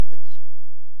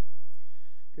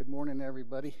morning,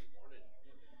 everybody.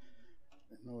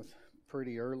 I know it's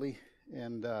pretty early,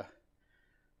 and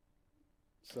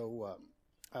so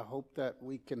I hope that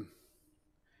we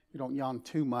don't yawn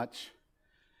too much.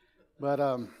 But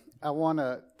I want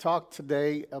to talk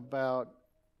today about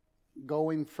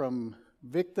going from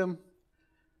victim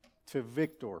to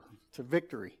victory.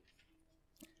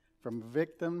 From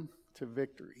victim to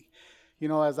victory. You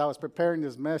know, as I was preparing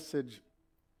this message,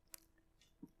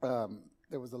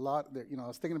 there was a lot that, I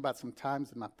was thinking about some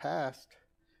times in my past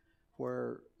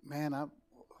where, man,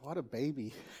 what a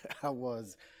baby I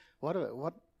was. What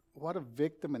a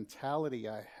victim mentality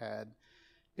I had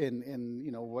in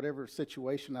whatever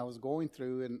situation I was going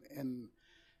through. And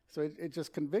so it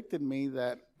just convicted me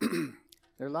that there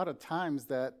are a lot of times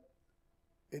that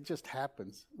it just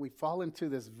happens. We fall into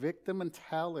this victim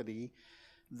mentality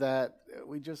that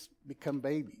we just become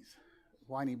babies,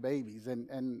 whiny babies.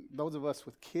 And those of us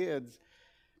with kids,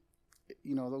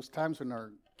 those times when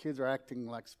our kids are acting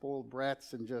like spoiled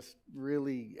brats and just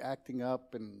really acting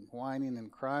up and whining and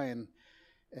crying.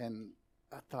 And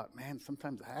I thought, man,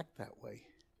 sometimes I act that way.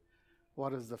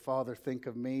 What does the Father think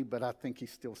of me? But I think He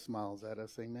still smiles at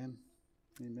us. Amen.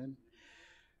 Amen.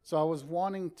 So I was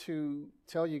wanting to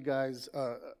tell you guys,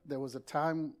 there was a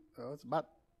time, it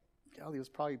was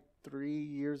probably 3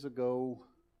 years ago,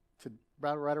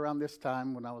 right around this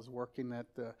time when I was working at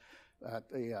the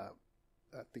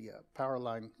power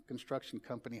line construction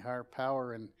company, Higher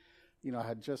Power, and I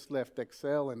had just left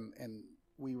Excel, and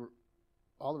we were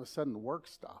all of a sudden the work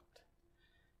stopped,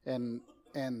 and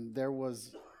there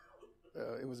was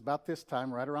it was about this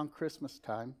time, right around Christmas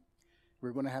time, we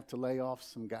were going to have to lay off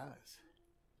some guys,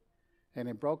 and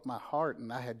it broke my heart.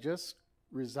 And I had just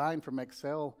resigned from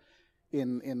Excel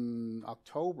in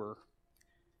October,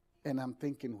 and I'm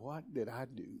thinking, what did I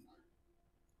do?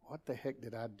 What the heck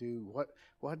did I do?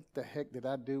 What the heck did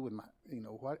I do with my,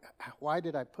 why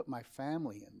did I put my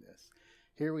family in this?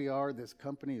 Here we are, this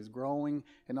company is growing,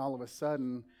 and all of a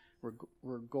sudden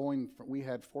we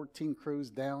had 14 crews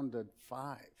down to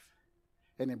 5.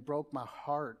 And it broke my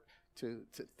heart to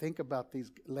think about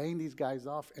laying these guys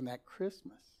off, and at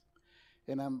Christmas.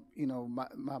 And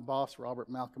my boss, Robert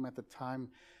Malcolm at the time,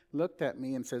 looked at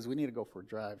me and says, we need to go for a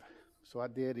drive. So I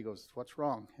did. He goes, what's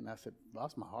wrong? And I said,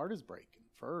 boss, my heart is breaking.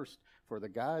 First, for the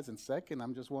guys, and second,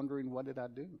 I'm just wondering, what did I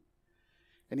do?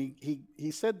 And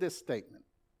he said this statement,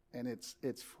 and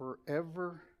it's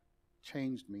forever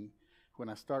changed me when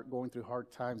I start going through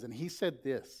hard times. And he said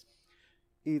this: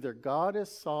 either God is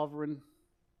sovereign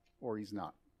or He's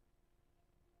not.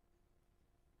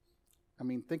 I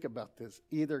mean, think about this.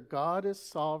 Either God is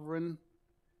sovereign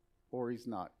or He's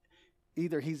not.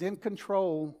 Either He's in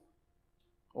control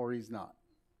or He's not.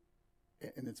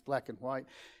 And it's black and white.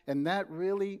 And that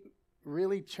really,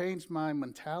 really changed my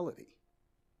mentality.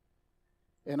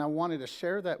 And I wanted to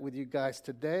share that with you guys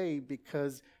today,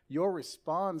 because your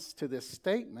response to this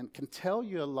statement can tell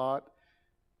you a lot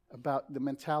about the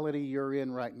mentality you're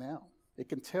in right now. It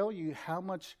can tell you how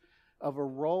much of a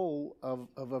role of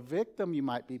a victim you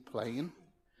might be playing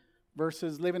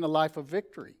versus living a life of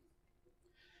victory.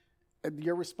 And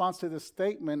your response to this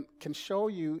statement can show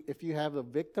you if you have a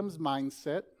victim's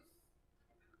mindset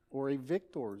or a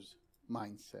victor's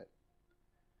mindset.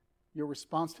 Your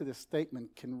response to this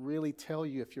statement can really tell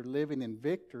you if you're living in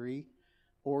victory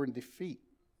or in defeat.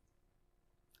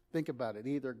 Think about it.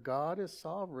 Either God is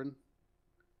sovereign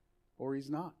or He's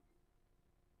not.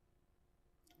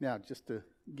 Now, just to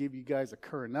give you guys a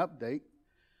current update,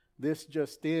 this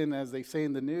just in, as they say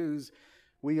in the news,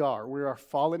 we are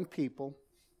fallen people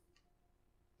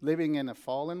living in a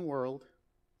fallen world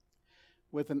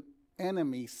with an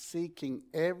enemy seeking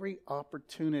every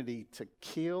opportunity to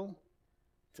kill,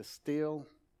 to steal,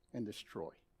 and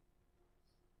destroy.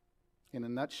 In a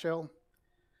nutshell,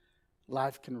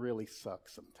 life can really suck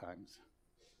sometimes.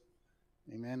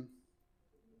 Amen?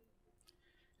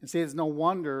 And see, it's no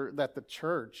wonder that the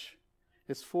church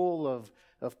is full of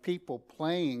people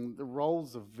playing the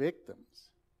roles of victims,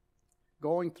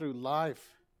 going through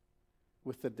life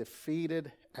with a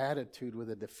defeated attitude, with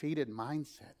a defeated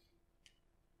mindset.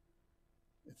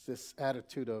 It's this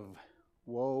attitude of,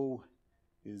 woe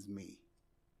is me.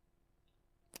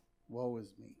 Woe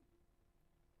is me.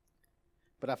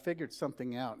 But I figured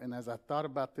something out, and as I thought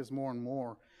about this more and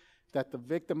more, that the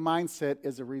victim mindset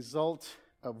is a result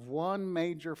of one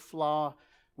major flaw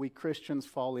we Christians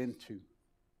fall into.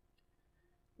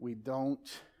 We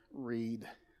don't read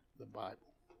the Bible.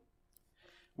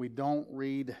 We don't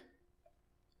read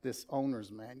this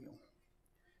owner's manual.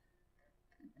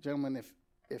 Gentlemen,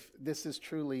 if this is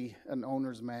truly an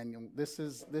owner's manual, this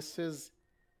is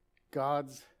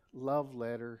God's love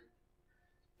letter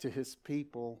to his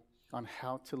people on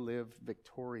how to live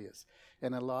victorious.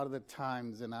 And a lot of the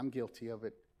times, and I'm guilty of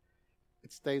it,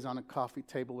 it stays on a coffee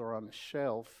table or on a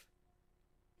shelf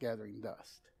gathering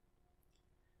dust.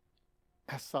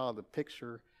 I saw the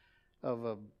picture of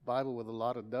a Bible with a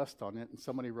lot of dust on it, and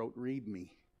somebody wrote, "Read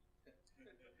me."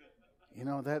 You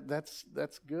know,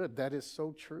 that's good. That is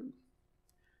so true.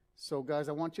 So, guys,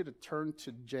 I want you to turn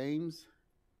to James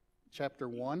chapter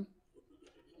 1.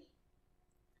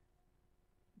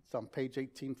 It's on page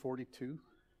 1842.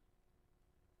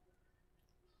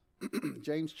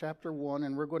 James chapter 1,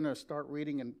 and we're going to start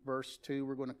reading in verse 2.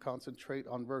 We're going to concentrate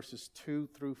on verses 2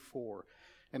 through 4.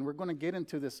 And we're going to get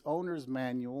into this owner's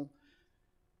manual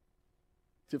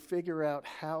to figure out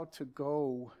how to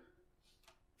go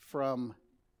from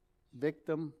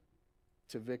victim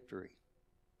to victory.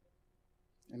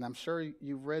 And I'm sure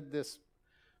you've read this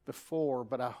before,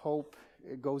 but I hope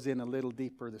it goes in a little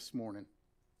deeper this morning.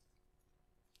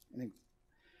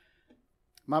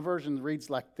 My version reads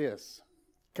like this: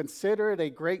 "Consider it a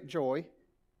great joy,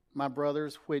 my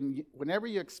brothers, whenever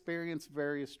you experience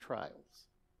various trials."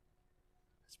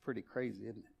 It's pretty crazy,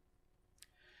 isn't it?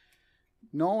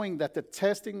 "Knowing that the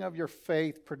testing of your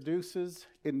faith produces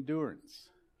endurance."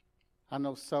 I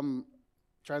know some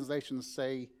translations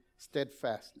say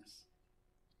steadfastness.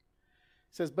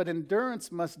 It says, "But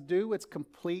endurance must do its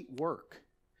complete work,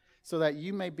 so that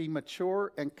you may be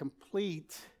mature and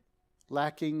complete,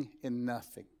 lacking in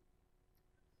nothing."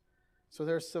 So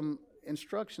there's some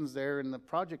instructions there, and the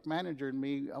project manager and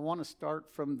me, I want to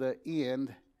start from the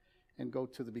end and go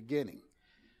to the beginning.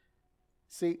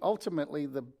 See, ultimately,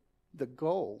 the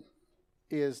goal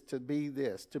is to be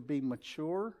this, to be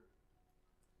mature,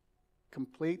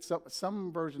 complete.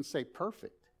 Some versions say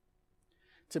perfect.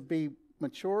 To be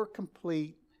mature,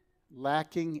 complete,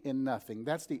 lacking in nothing.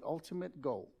 That's the ultimate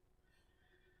goal.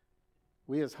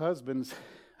 We as husbands,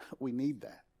 we need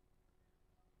that.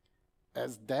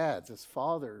 As dads, as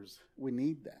fathers, we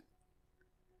need that.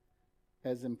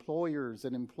 As employers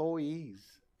and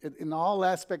employees, in all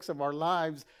aspects of our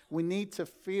lives, we need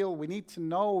to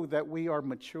know that we are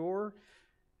mature,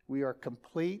 we are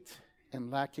complete, and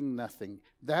lacking nothing.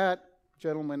 That,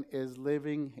 gentlemen, is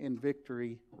living in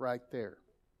victory right there.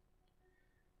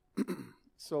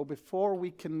 So before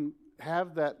we can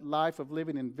have that life of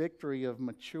living in victory, of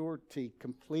maturity,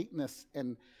 completeness,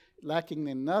 and lacking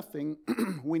in nothing,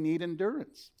 we need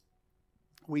endurance.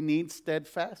 We need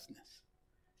steadfastness.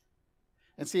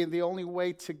 And see, the only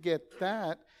way to get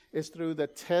that is through the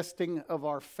testing of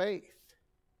our faith.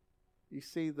 You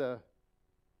see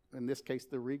in this case,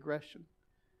 the regression.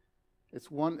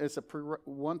 One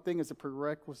thing is a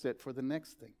prerequisite for the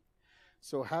next thing.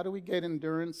 So how do we get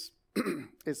endurance?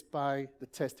 It's by the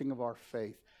testing of our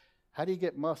faith. How do you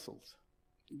get muscles?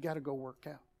 You got to go work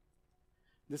out.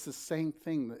 This is the same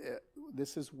thing.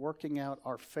 This is working out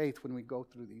our faith when we go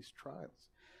through these trials.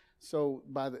 So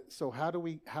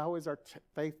how is our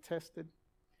faith tested?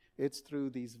 It's through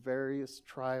these various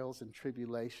trials and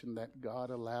tribulation that God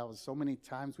allows. So many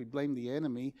times we blame the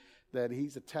enemy that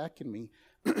he's attacking me.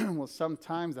 Well,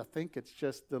 sometimes I think it's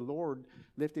just the Lord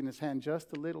lifting his hand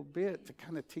just a little bit to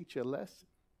kind of teach you a lesson.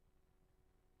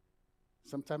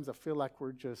 Sometimes I feel like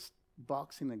we're just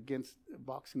boxing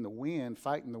the wind,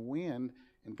 fighting the wind,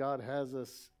 and God has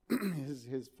us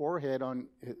his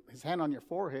hand on your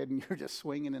forehead, and you're just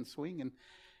swinging and swinging,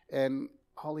 and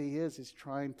all he is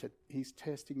he's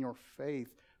testing your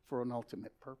faith for an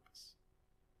ultimate purpose.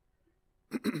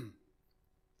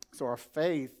 So our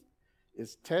faith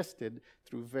is tested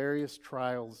through various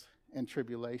trials and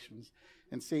tribulations.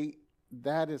 And see,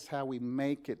 that is how we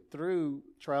make it through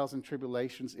trials and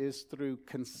tribulations, is through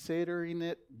considering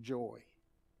it joy.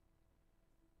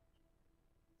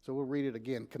 So we'll read it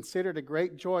again. "Consider it a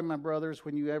great joy, my brothers,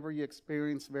 whenever you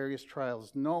experience various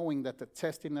trials, knowing that the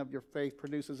testing of your faith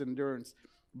produces endurance.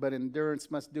 But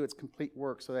endurance must do its complete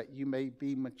work, so that you may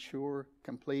be mature,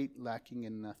 complete, lacking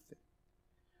in nothing."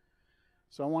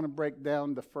 So I want to break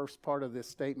down the first part of this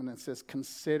statement. It says,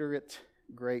 "Consider it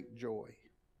great joy."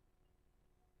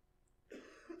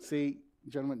 See,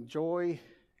 gentlemen, joy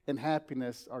and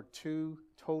happiness are two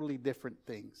totally different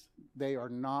things. They are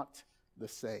not the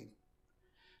same.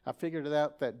 I figured it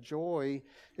out that joy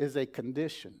is a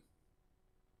condition.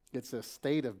 It's a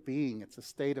state of being. It's a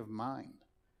state of mind.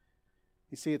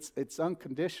 You see, it's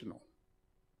unconditional.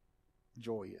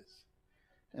 Joy is.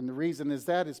 And the reason is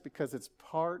because it's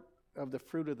part of the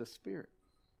fruit of the Spirit.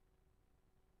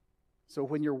 So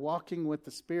when you're walking with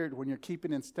the Spirit, when you're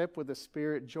keeping in step with the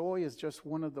Spirit, joy is just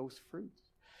one of those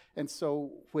fruits. And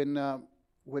so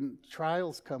when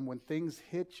trials come, when things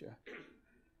hit you,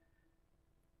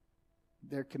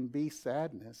 there can be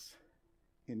sadness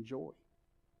in joy.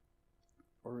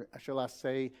 Or shall I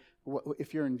say,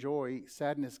 if you're in joy,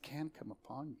 sadness can come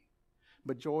upon you.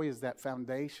 But joy is that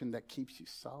foundation that keeps you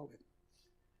solid.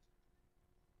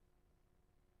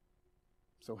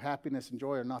 So happiness and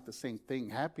joy are not the same thing.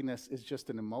 Happiness is just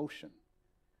an emotion.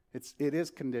 It is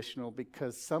conditional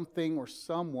because something or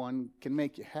someone can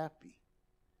make you happy.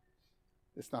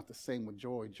 It's not the same with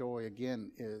joy. Joy,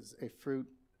 again, is a fruit,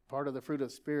 part of the fruit of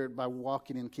the Spirit by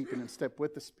walking and keeping in step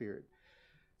with the Spirit.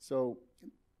 So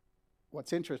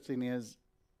what's interesting is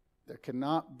there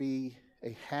cannot be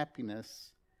a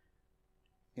happiness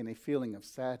in a feeling of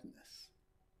sadness.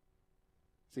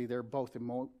 See, they're both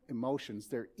emotions.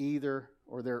 They're either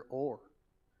or they're or.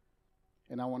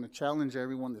 And I want to challenge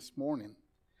everyone this morning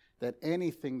that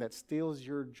anything that steals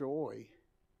your joy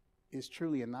is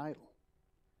truly an idol.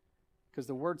 Because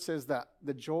the word says that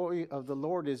the joy of the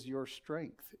Lord is your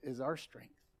strength, is our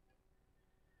strength.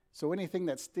 So anything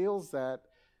that steals that,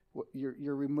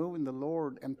 you're removing the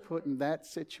Lord and putting that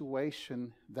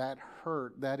situation, that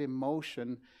hurt, that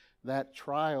emotion, that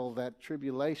trial, that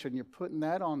tribulation, you're putting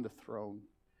that on the throne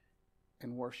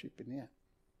and worshiping it.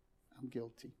 I'm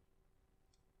guilty.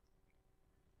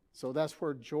 So that's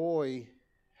where joy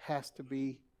has to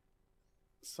be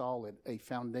solid, a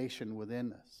foundation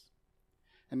within us.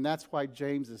 And that's why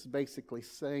James is basically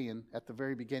saying at the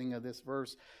very beginning of this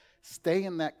verse, stay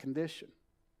in that condition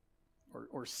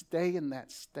or stay in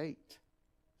that state.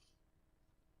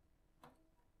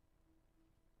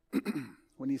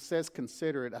 When he says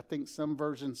consider it, I think some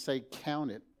versions say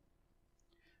count it.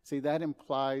 See, that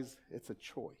implies it's a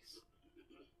choice.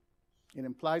 It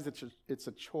implies it's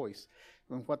a choice.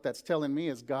 And what that's telling me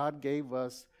is God gave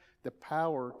us the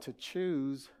power to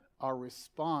choose our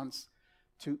response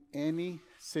to any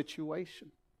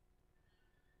situation.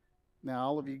 Now,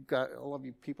 all of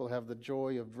you people have the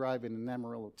joy of driving in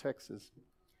Amarillo, Texas.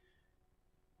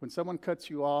 When someone cuts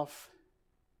you off,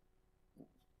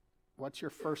 what's your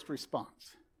first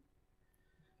response?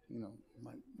 You know,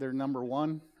 they're number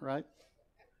one, right?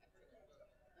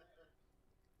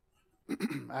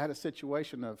 I had a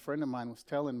situation, a friend of mine was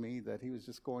telling me that he was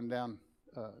just going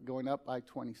up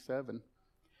I-27,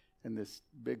 and this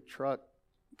big truck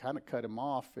kind of cut him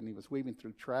off, and he was weaving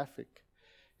through traffic,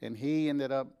 and he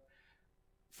ended up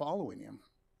following him.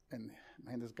 And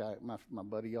man, this guy, my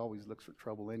buddy, always looks for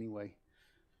trouble anyway.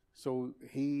 So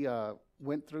he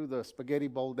went through the Spaghetti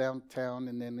Bowl downtown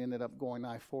and then ended up going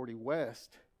I-40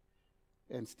 west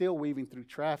and still weaving through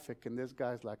traffic, and this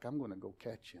guy's like, I'm going to go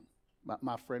catch him.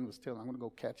 My friend was telling me, I'm going to go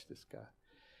catch this guy.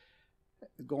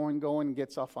 Going,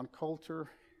 gets off on Coulter,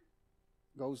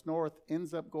 goes north,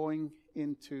 ends up going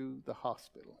into the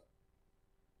hospital,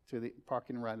 to the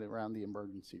parking right around the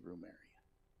emergency room area.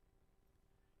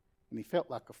 And he felt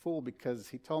like a fool because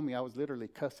he told me I was literally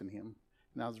cussing him,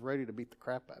 and I was ready to beat the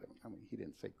crap out of him. I mean, he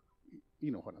didn't say, you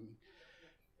know what I mean.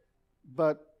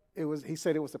 But he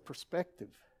said it was a perspective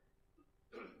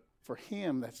for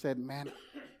him that said, man,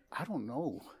 I don't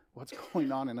know what's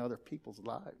going on in other people's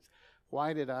lives.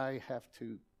 Why did I have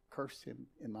to curse him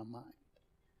in my mind?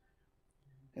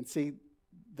 And see,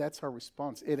 that's our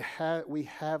response. We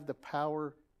have the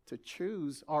power to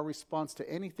choose our response to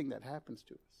anything that happens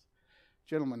to us.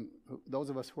 Gentlemen, those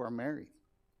of us who are married,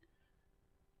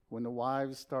 when the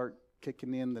wives start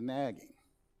kicking in the nagging,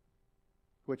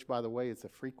 which, by the way, is a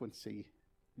frequency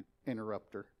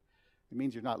interrupter. It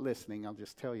means you're not listening. I'll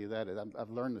just tell you that. I've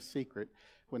learned the secret.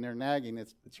 When they're nagging,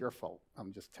 it's your fault.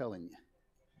 I'm just telling you.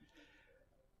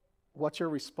 What's your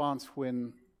response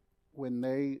when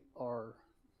they are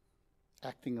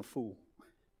acting a fool?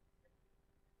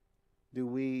 Do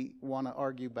we want to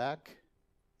argue back?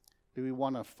 Do we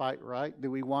want to fight right? Do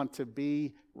we want to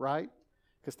be right?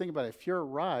 Because think about it. If you're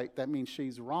right, that means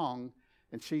she's wrong,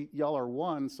 and y'all are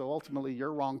one, so ultimately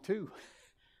you're wrong too.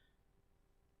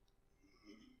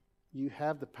 You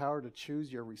have the power to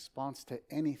choose your response to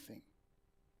anything.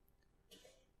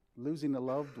 Losing a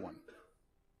loved one,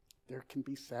 there can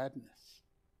be sadness.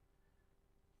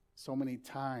 So many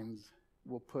times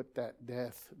we'll put that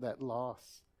death, that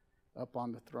loss, up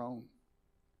on the throne,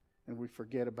 and we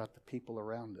forget about the people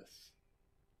around us.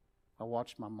 I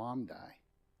watched my mom die.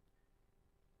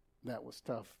 That was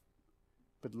tough.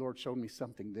 But the Lord showed me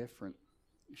something different.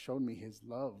 He showed me His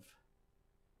love.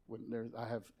 I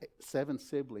have 7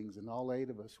 siblings, and all 8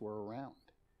 of us were around.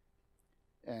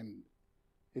 And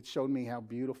it showed me how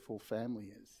beautiful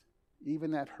family is.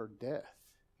 Even at her death,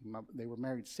 they were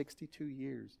married 62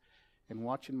 years, and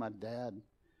watching my dad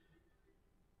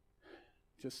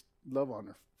just love on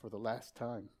her for the last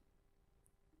time.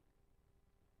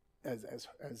 As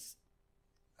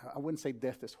I wouldn't say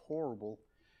death is horrible,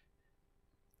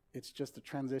 it's just a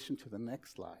transition to the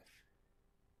next life.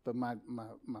 But my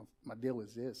deal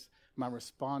is this. My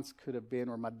response could have been,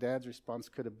 or my dad's response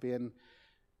could have been,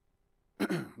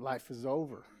 life is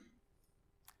over.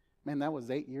 Man, that was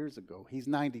 8 years ago. He's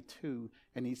 92,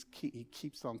 and he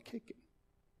keeps on kicking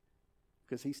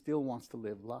because he still wants to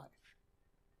live life.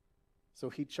 So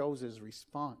he chose his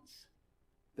response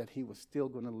that he was still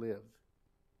going to live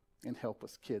and help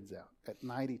us kids out at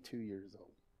 92 years old.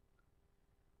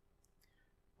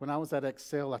 When I was at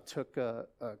Excel, I took a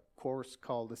course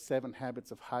called The 7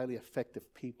 Habits of Highly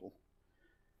Effective People.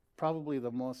 Probably one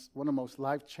of the most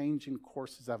life-changing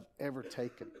courses I've ever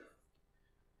taken.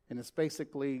 And it's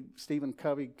basically, Stephen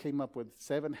Covey came up with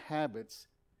 7 habits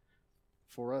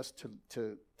for us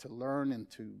to learn and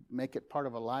to make it part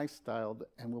of a lifestyle,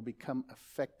 and will become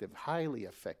effective, highly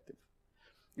effective.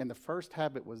 And the first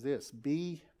habit was this: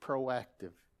 be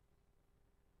proactive.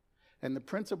 And the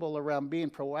principle around being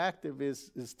proactive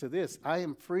is to this: I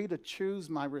am free to choose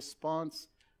my response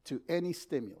to any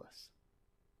stimulus.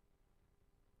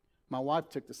 My wife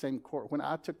took the same course. When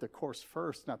I took the course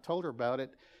first, and I told her about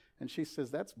it, and she says,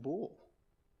 that's bull.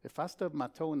 If I stub my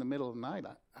toe in the middle of the night,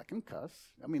 I can cuss.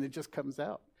 I mean, it just comes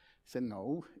out. I said,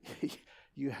 no,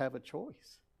 you have a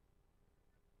choice.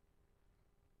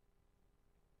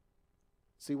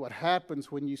 See, what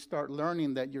happens when you start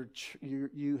learning that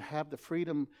you have the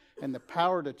freedom and the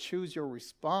power to choose your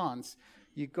response,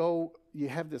 you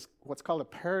have this, what's called a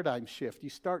paradigm shift. You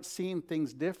start seeing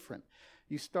things different.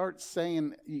 You start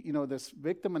saying, this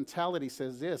victim mentality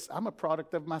says this: I'm a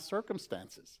product of my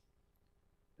circumstances.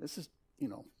 This is,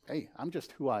 hey, I'm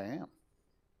just who I am.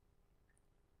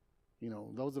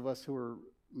 Those of us who are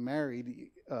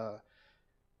married,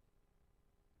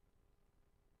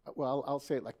 well, I'll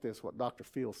say it like this, what Dr.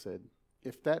 Field said: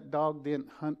 if that dog didn't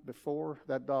hunt before,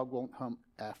 that dog won't hunt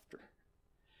after.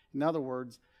 In other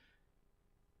words,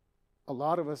 a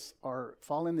lot of us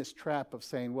fall in this trap of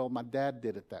saying, well, my dad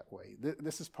did it that way.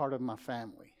 This is part of my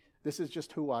family. This is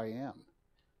just who I am.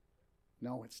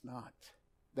 No, it's not.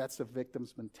 That's the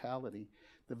victim's mentality.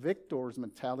 The victor's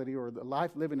mentality, or the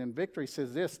life living in victory,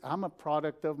 says this: I'm a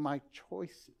product of my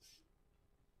choices.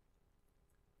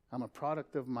 I'm a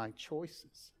product of my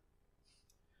choices.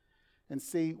 And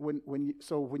see,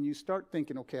 when you start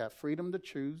thinking, okay, I have freedom to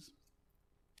choose.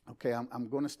 Okay, I'm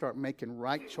going to start making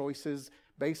right choices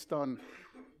based on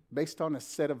a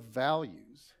set of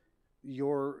values.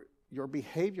 Your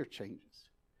behavior changes.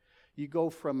 You go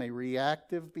from a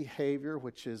reactive behavior,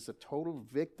 which is a total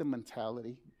victim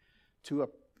mentality, to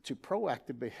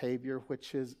proactive behavior,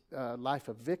 which is a life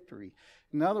of victory.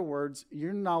 In other words,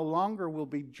 you no longer will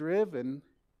be driven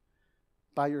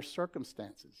by your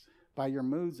circumstances, by your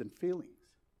moods and feelings.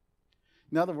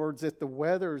 In other words, if the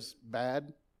weather's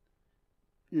bad,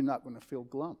 you're not going to feel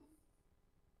glum.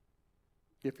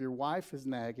 If your wife is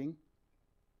nagging,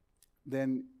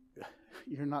 then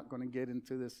you're not going to get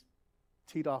into this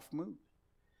teed-off mood,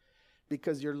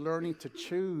 because you're learning to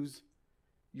choose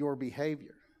your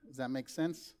behavior. Does that make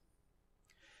sense?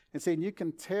 And see, you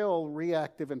can tell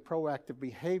reactive and proactive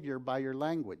behavior by your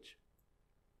language.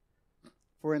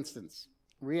 For instance,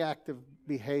 reactive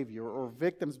behavior or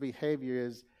victim's behavior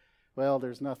is, well,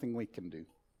 there's nothing we can do.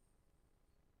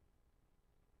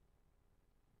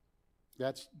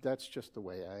 That's just the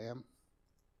way I am.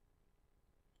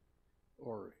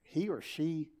 Or he or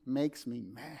she makes me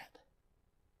mad.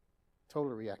 Total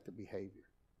reactive behavior.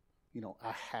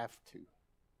 I have to.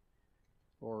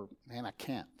 Or, man, I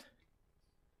can't.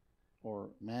 Or,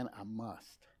 man, I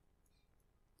must.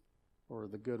 Or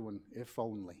the good one, if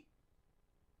only.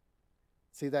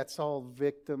 See, that's all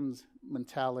victims'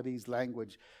 mentalities,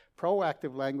 language.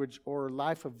 Proactive language, or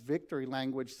life of victory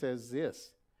language, says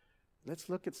this: let's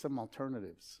look at some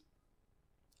alternatives.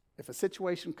 If a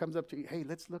situation comes up to you, hey,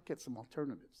 let's look at some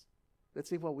alternatives. Let's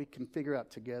see what we can figure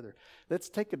out together. Let's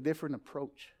take a different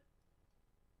approach.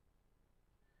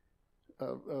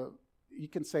 You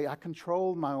can say, I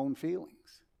control my own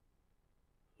feelings.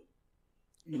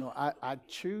 I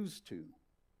choose to.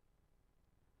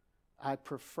 I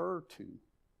prefer to.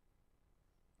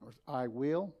 Or I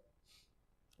will,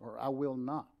 or I will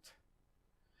not.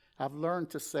 I've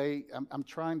learned to say, I'm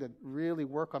trying to really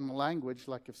work on the language,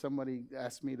 like if somebody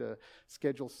asks me to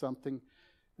schedule something,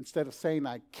 instead of saying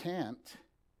I can't,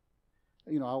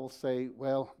 I will say,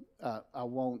 well, I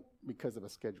won't because of a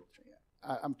schedule change.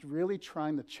 I'm really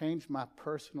trying to change my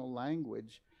personal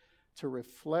language to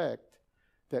reflect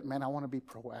that, man, I want to be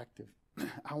proactive.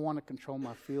 I want to control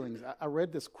my feelings. I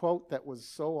read this quote that was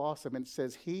so awesome, and it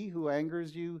says, he who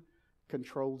angers you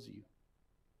controls you.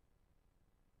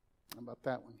 How about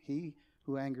that one? He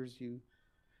who angers you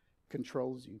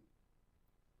controls you.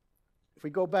 If we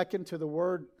go back into the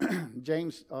Word,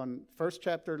 James, on first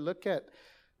chapter, look at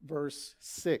verse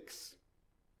 6.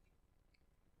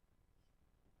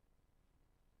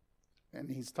 And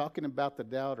he's talking about the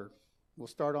doubter. We'll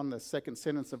start on the second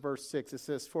sentence of verse 6. It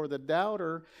says, "For the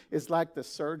doubter is like the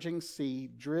surging sea,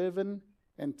 driven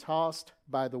and tossed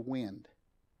by the wind.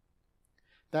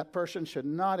 That person should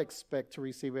not expect to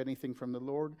receive anything from the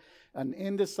Lord. An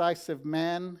indecisive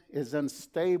man is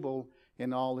unstable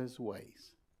in all his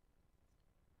ways."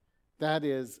 That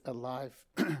is a life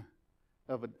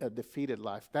of a defeated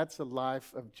life. That's a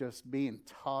life of just being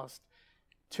tossed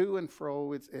to and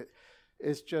fro.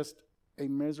 It's just a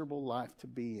miserable life to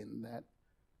be in, that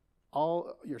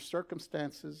all your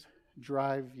circumstances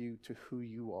drive you to who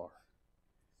you are.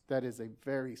 That is a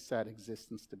very sad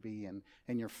existence to be in.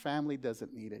 And your family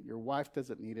doesn't need it. Your wife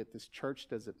doesn't need it. This church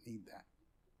doesn't need that.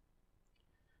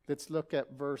 Let's look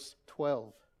at verse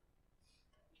 12.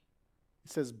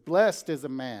 It says, "Blessed is a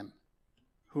man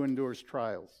who endures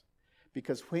trials,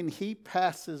 because when he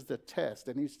passes the test,"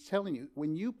 and he's telling you,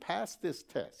 when you pass this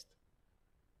test,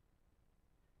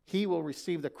 he will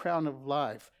receive the crown of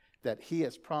life that he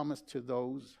has promised to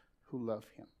those who love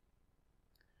him.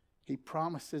 He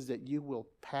promises that you will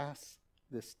pass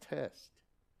this test.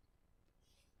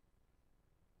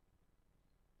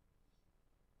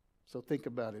 So think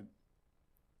about it.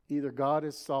 Either God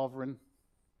is sovereign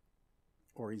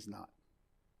or he's not.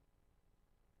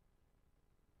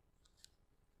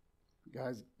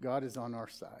 Guys, God is on our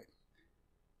side.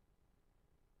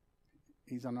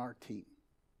 He's on our team.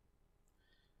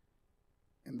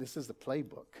 And this is the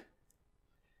playbook.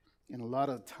 And a lot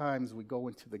of times we go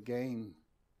into the game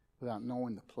without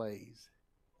knowing the plays.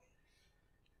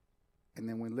 And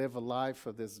then we live a life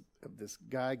of this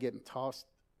guy getting tossed,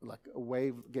 like a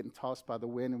wave getting tossed by the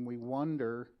wind, and we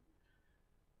wonder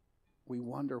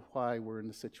why we're in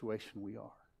the situation we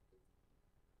are.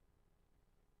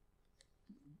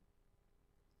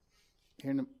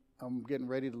 Here, I'm getting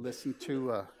ready to listen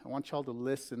to, I want y'all to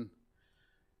listen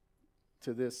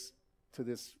to this.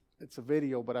 It's a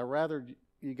video, but I'd rather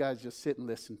you guys just sit and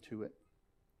listen to it.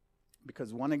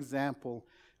 Because one example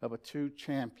of a true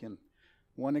champion,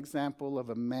 one example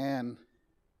of a man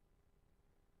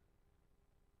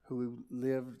who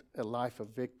lived a life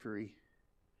of victory,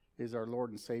 is our Lord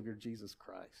and Savior Jesus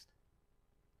Christ.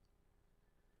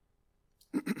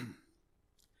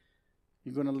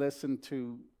 You're going to listen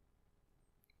to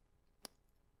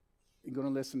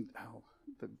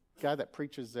the guy that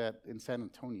preaches that in San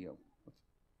Antonio,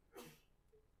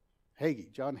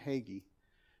 John Hagee.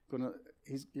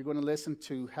 You're going to listen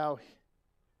to how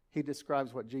he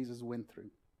describes what Jesus went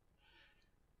through.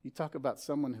 You talk about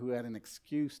someone who had an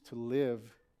excuse to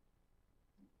live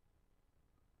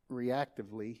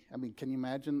reactively. I mean, can you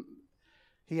imagine?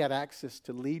 He had access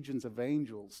to legions of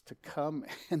angels to come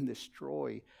and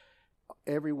destroy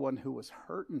everyone who was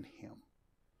hurting him.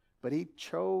 But he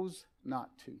chose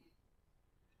not to,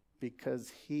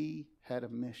 because he had a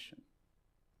mission.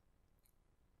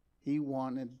 He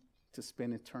wanted to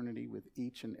spend eternity with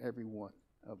each and every one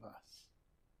of us.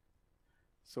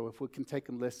 So if we can take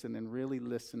a listen and really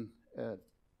listen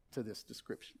to this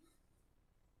description.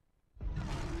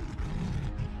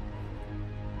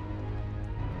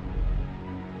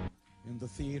 In the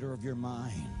theater of your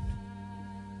mind,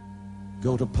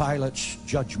 go to Pilate's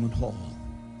judgment hall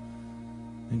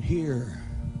and hear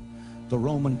the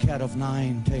Roman cat of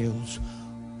nine tails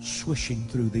swishing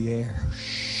through the air.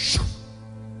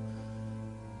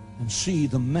 And see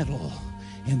the metal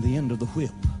in the end of the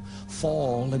whip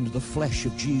fall into the flesh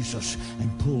of Jesus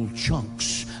and pull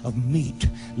chunks of meat,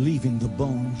 leaving the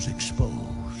bones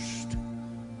exposed.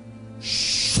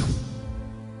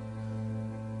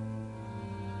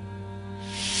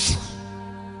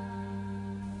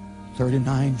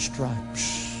 39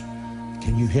 stripes.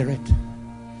 Can you hear it?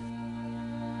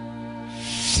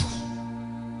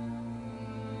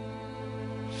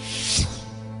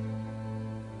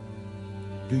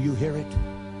 Do you hear it?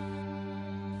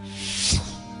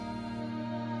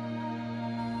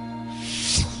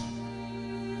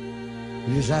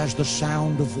 It is as the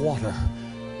sound of water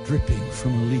dripping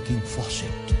from a leaking faucet.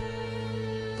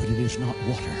 But it is not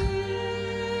water.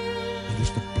 It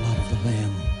is the blood of the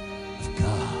Lamb of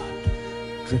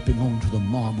God dripping onto the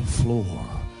marble floor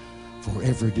for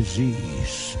every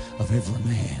disease of every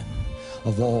man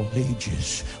of all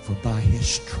ages. For by his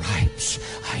stripes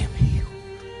I am healed.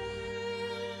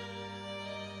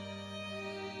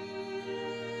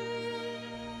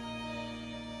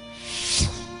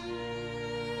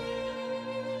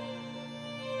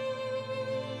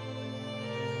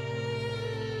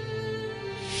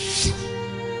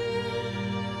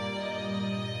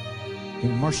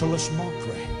 In merciless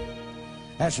mockery.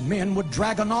 As men would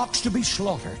drag an ox to be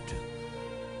slaughtered,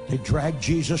 they dragged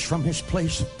Jesus from his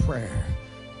place of prayer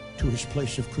to his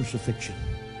place of crucifixion.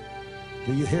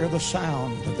 Do you hear the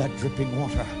sound of that dripping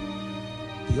water?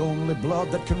 The only blood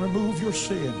that can remove your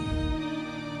sin.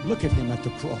 Look at him at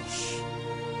the cross.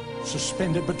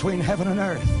 Suspended between heaven and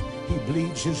earth, he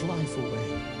bleeds his life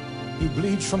away. He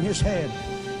bleeds from his head.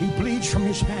 He bleeds from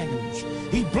his hands.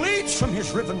 He bleeds from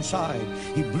his riven side.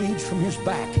 He bleeds from his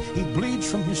back. He bleeds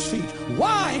from his feet.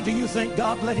 Why do you think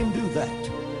God let him do that?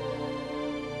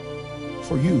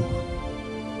 For you,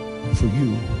 and for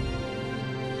you,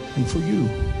 and for you,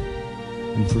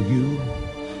 and for you,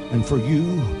 and for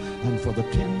you, and for the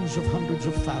tens of hundreds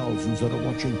of thousands that are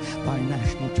watching by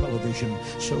national television,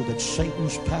 so that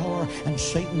Satan's power and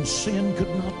Satan's sin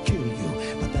could not kill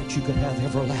you, but that you could have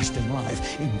everlasting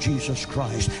life in Jesus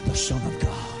Christ, the Son of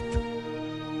God.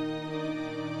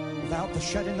 Without the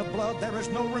shedding of blood, there is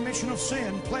no remission of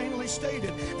sin, plainly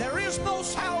stated. There is no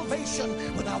salvation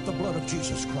without the blood of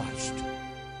Jesus Christ.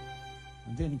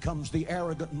 And then comes the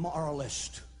arrogant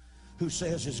moralist, who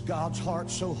says, is God's heart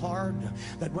so hard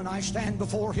that when I stand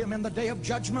before him in the day of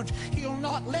judgment, he'll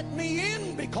not let me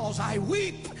in because I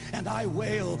weep and I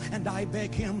wail and I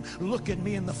beg him, look at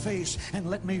me in the face and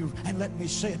let me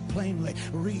say it plainly,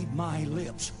 read my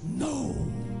lips. No.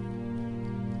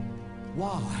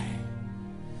 Why?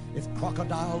 If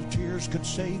crocodile tears could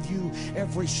save you,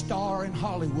 every star in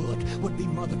Hollywood would be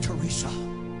Mother Teresa.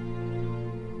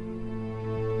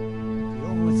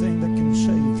 The only thing that can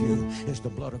save you is the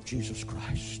blood of Jesus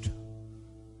Christ.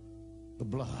 The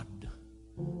blood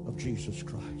of Jesus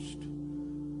Christ.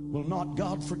 Will not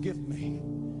God forgive me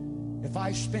if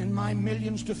I spend my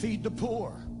millions to feed the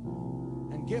poor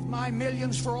and give my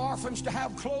millions for orphans to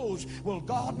have clothes? Will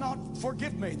God not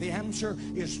forgive me? The answer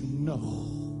is no.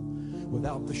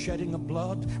 Without the shedding of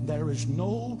blood, there is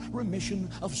no remission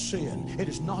of sin. It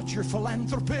is not your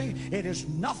philanthropy. It is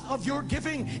not of your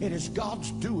giving. It is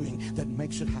God's doing that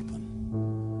makes it happen.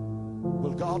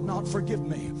 Will God not forgive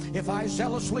me if I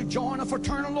zealously join a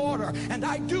fraternal order and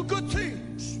I do good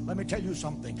things? Let me tell you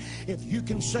something. If you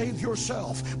can save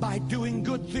yourself by doing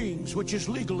good things, which is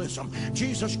legalism,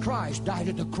 Jesus Christ died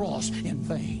at the cross in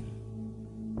vain.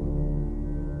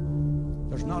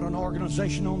 There's not an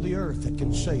organization on the earth that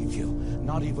can save you,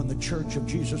 not even the Church of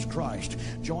Jesus Christ.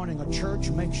 Joining a church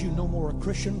makes you no more a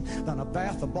Christian than a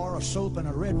bath, a bar of soap, and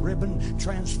a red ribbon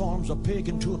transforms a pig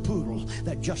into a poodle.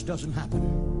 That just doesn't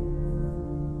happen.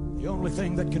 The only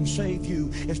thing that can save you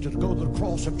is to go to the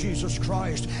cross of Jesus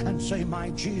Christ and say, my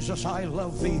Jesus, I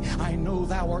love thee. I know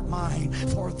thou art mine.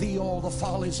 For thee all the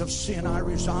follies of sin I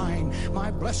resign. My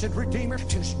blessed Redeemer,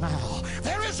 'tis now.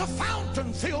 There is a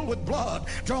fountain filled with blood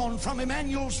drawn from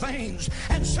Emmanuel's veins,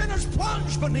 and sinners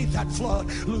plunge beneath that flood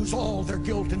lose all their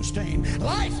guilt and stain.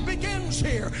 Life begins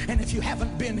here, and if you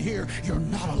haven't been here, you're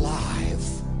not alive.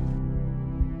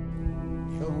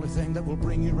 The only thing that will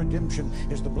bring you redemption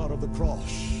is the blood of the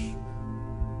cross.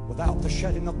 Without the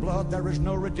shedding of blood, there is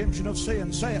no redemption of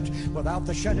sin. Say it. Without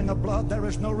the shedding of blood, there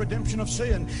is no redemption of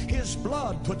sin. His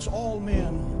blood puts all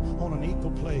men on an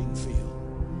equal playing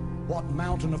field. What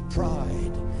mountain of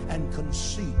pride and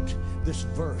conceit this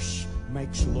verse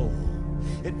makes low.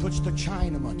 It puts the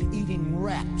Chinaman eating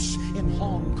rats in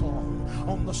Hong Kong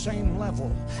on the same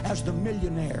level as the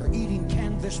millionaire eating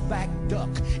canvasback duck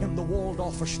in the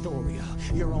Waldorf Astoria.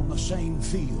 You're on the same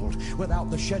field. Without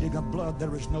the shedding of blood,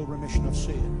 there is no remission of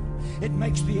sin. It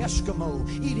makes the Eskimo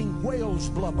eating whale's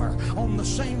blubber on the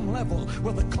same level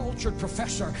with a cultured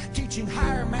professor teaching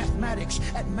higher mathematics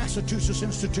at Massachusetts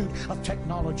Institute of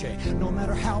Technology. No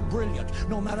matter how brilliant,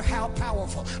 no matter how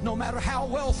powerful, no matter how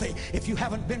wealthy, if you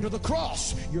haven't been to the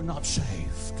cross, you're not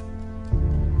saved.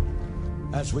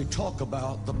 As we talk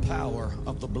about the power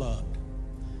of the blood,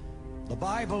 the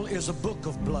Bible is a book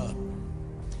of blood.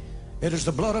 It is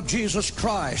the blood of Jesus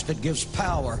Christ that gives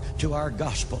power to our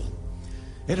gospel.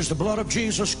 It is the blood of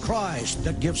Jesus Christ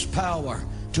that gives power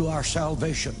to our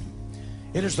salvation.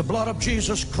 It is the blood of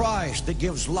Jesus Christ that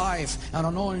gives life and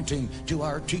anointing to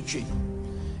our teaching.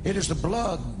 It is the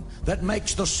blood that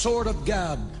makes the sword of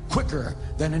God quicker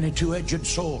than any two-edged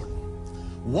sword.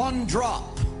 One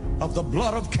drop of the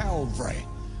blood of Calvary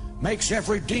makes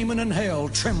every demon in hell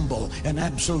tremble in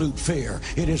absolute fear.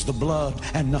 It is the blood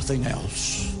and nothing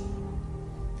else.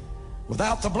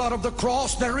 Without the blood of the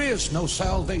cross, there is no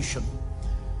salvation.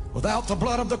 Without the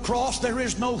blood of the cross, there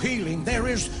is no healing. There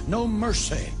is no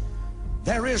mercy.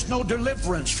 There is no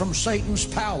deliverance from Satan's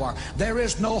power. There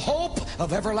is no hope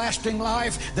of everlasting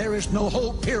life. There is no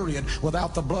hope, period,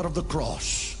 without the blood of the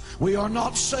cross. We are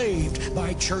not saved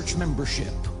by church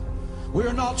membership. We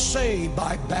are not saved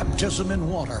by baptism in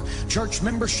water. Church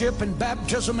membership and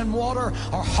baptism in water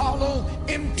are hollow,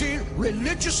 empty,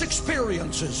 religious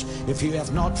experiences if you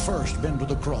have not first been to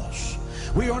the cross.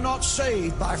 We are not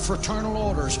saved by fraternal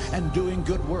orders and doing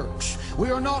good works.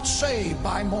 We are not saved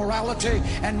by morality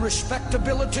and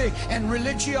respectability and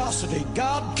religiosity.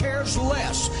 God cares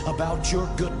less about your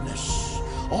goodness.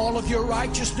 All of your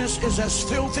righteousness is as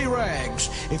filthy rags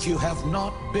if you have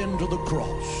not been to the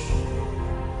cross.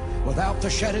 Without the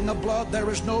shedding of blood, there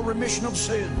is no remission of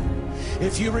sin.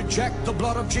 If you reject the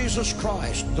blood of Jesus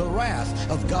Christ, the wrath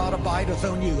of God abideth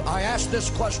on you. I ask this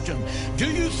question: do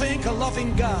you think a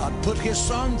loving God put his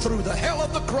son through the hell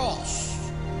of the cross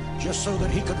just so that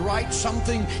he could write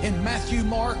something in Matthew,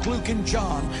 Mark, Luke, and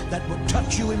John that would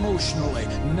touch you emotionally?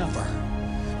 Never.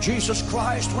 Jesus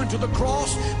Christ went to the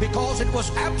cross because it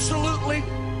was absolutely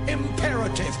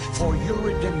imperative for your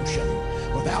redemption.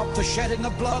 Without the shedding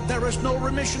of blood, there is no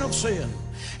remission of sin.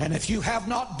 And if you have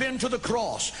not been to the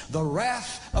cross, the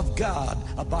wrath of God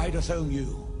abideth on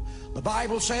you. The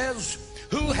Bible says,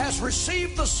 who has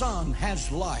received the Son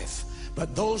has life.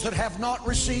 But those that have not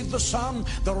received the Son,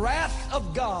 the wrath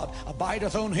of God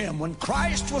abideth on him. When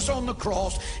Christ was on the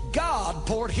cross, God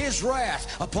poured his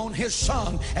wrath upon his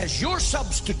Son as your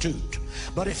substitute.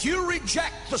 But if you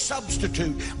reject the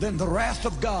substitute, then the wrath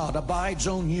of God abides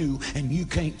on you, and you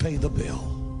can't pay the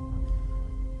bill.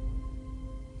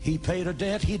 He paid a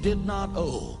debt he did not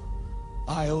owe.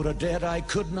 I owed a debt I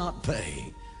could not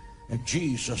pay. And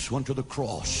Jesus went to the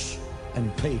cross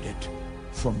and paid it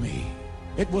for me.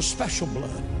 It was special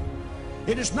blood.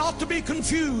 It is not to be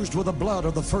confused with the blood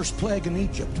of the first plague in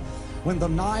Egypt, when the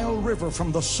Nile River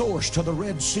from the source to the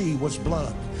Red Sea was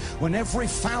blood, when every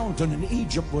fountain in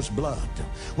Egypt was blood,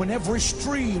 when every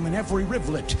stream and every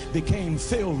rivulet became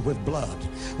filled with blood,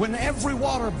 when every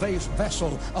water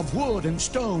vessel of wood and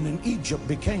stone in Egypt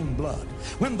became blood,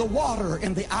 when the water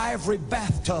in the ivory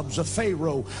bathtubs of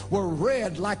Pharaoh were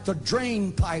red like the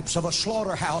drain pipes of a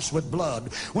slaughterhouse with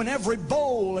blood, when every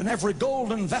bowl and every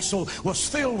golden vessel was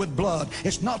filled with blood.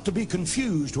 It's not to be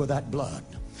confused with that blood.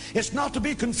 It's not to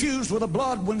be confused with the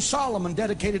blood when Solomon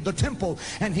dedicated the temple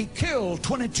and he killed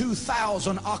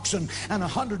 22,000 oxen and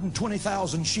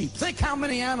 120,000 sheep. Think how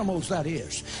many animals that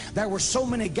is. There were so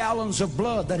many gallons of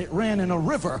blood that it ran in a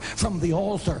river from the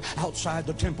altar outside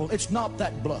the temple. It's not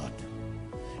that blood.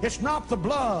 It's not the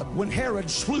blood when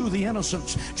Herod slew the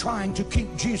innocents trying to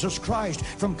keep Jesus Christ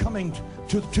from coming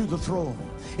to the throne.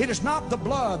 It is not the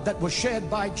blood that was shed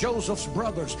by Joseph's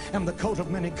brothers and the coat of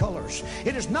many colors.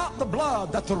 It is not the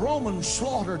blood that the Romans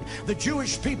slaughtered the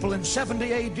Jewish people in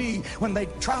 70 AD when they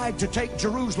tried to take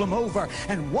Jerusalem over,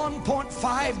 and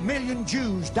 1.5 million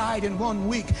Jews died in 1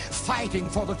 week fighting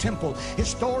for the temple.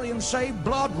 Historians say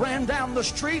blood ran down the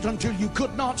street until you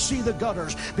could not see the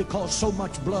gutters because so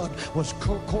much blood was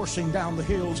coursing down the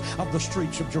hills of the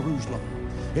streets of Jerusalem.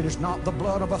 It is not the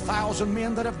blood of 1,000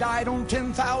 men that have died on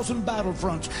 10,000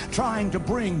 battlefronts trying to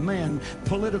bring men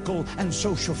political and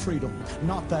social freedom.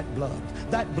 Not that blood.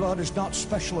 That blood is not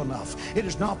special enough. It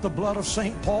is not the blood of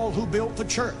St. Paul who built the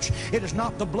church. It is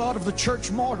not the blood of the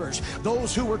church martyrs,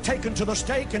 those who were taken to the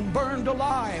stake and burned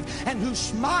alive and who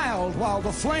smiled while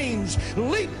the flames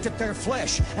leaped at their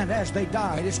flesh and as they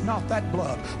died. It's not that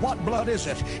blood. What blood is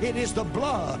it? It is the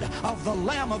blood of the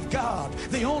Lamb of God,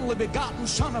 the only begotten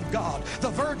Son of God,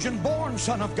 the virgin-born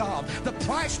Son of God, the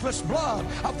priceless blood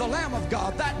of the Lamb of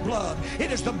God. That blood.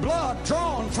 It is the blood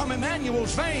drawn from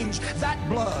Emmanuel's veins. That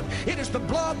blood. It is the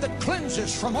blood that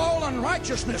cleanses from all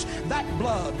unrighteousness. That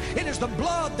blood. It is the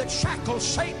blood that shackles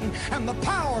Satan and the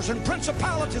powers and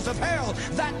principalities of hell.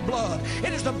 That blood.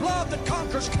 It is the blood that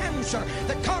conquers cancer,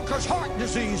 that conquers heart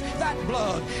disease. That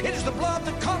blood. It is the blood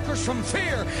that conquers from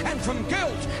fear and from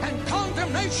guilt and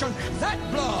condemnation. That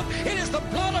blood. It is the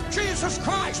blood of Jesus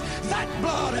Christ. That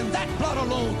blood, and that blood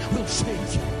alone will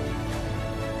save you.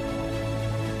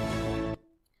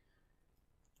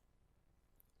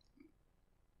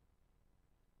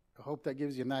 I hope that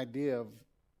gives you an idea of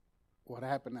what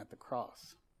happened at the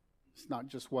cross. It's not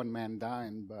just one man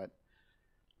dying, but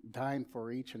dying for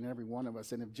each and every one of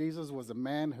us. And if Jesus was a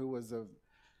man who was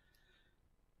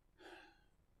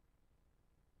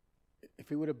if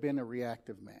he would have been a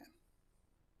reactive man,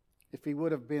 if he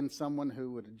would have been someone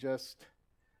who would have just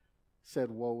said,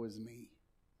 woe is me,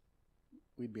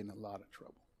 we'd be in a lot of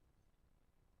trouble.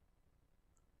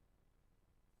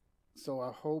 So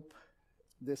I hope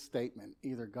this statement,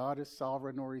 either God is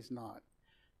sovereign or he's not,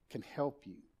 can help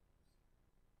you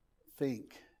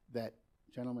think that,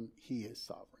 gentlemen, he is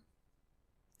sovereign.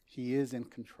 He is in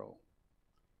control.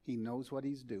 He knows what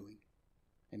he's doing,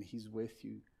 and he's with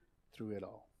you through it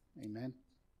all. Amen.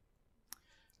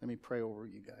 Let me pray over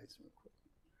you guys real quick.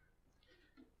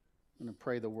 I'm going to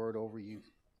pray the word over you.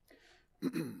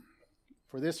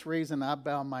 For this reason, I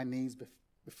bow my knees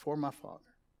before my Father,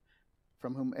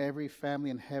 from whom every family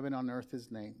in heaven and on earth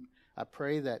is named. I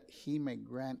pray that he may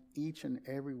grant each and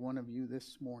every one of you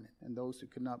this morning, and those who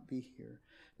could not be here,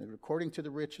 that according to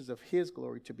the riches of his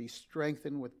glory, to be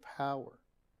strengthened with power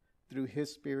through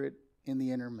his Spirit in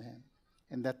the inner man,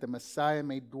 and that the Messiah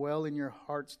may dwell in your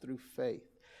hearts through faith.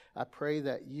 I pray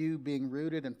that you, being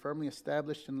rooted and firmly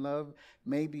established in love,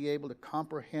 may be able to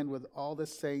comprehend with all the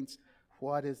saints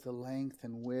what is the length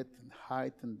and width and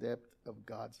height and depth of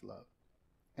God's love,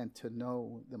 and to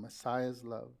know the Messiah's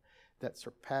love that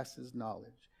surpasses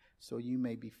knowledge, so you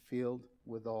may be filled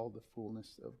with all the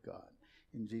fullness of God.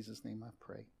 In Jesus' name I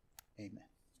pray. Amen.